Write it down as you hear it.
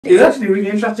It's actually really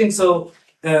interesting. So,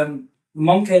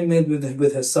 mom came in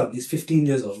with her son. He's 15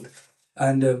 years old,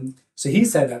 and so he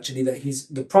said actually that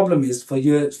the problem is for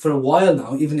a while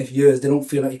now, even if years, they don't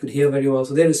feel like he could hear very well.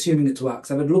 So they're assuming it's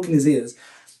wax. I've had a look in his ears.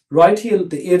 Right here,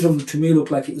 the eardrum to me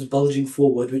looked like it was bulging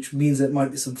forward, which means there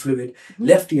might be some fluid.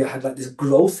 Left ear had like this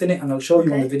growth in it, and I'll show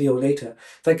you on the video later.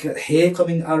 It's like a hair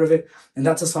coming out of it, and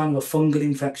that's a sign of a fungal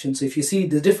infection. So if you see,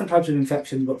 there's different types of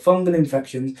infections, but fungal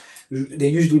infections, they're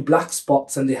usually black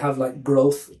spots, and they have like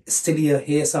growth, cilia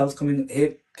hair cells coming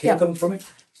from it.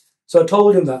 So I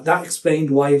told him that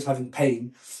explained why he was having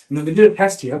pain. And then we did a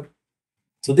test here.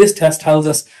 So this test tells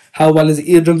us how well his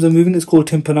eardrums are moving. It's called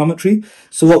tympanometry.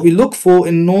 So what we look for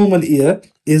in normal ear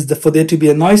is for there to be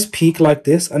a nice peak like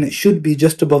this, and it should be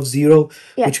just above 0,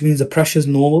 which means the pressure is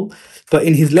normal. But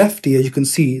in his left ear, you can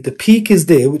see the peak is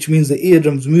there, which means the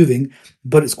eardrum's moving,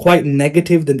 but it's quite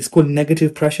negative. Then it's called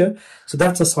negative pressure. So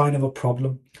that's a sign of a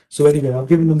problem. So anyway, I've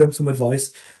given them some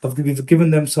advice. We've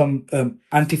given them some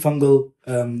antifungal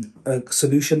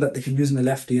solution that they can use in the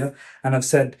left ear. And I've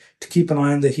said to keep an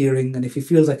eye on the hearing. And if he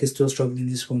feels like he's still struggling,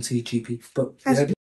 he's going to see a GP. But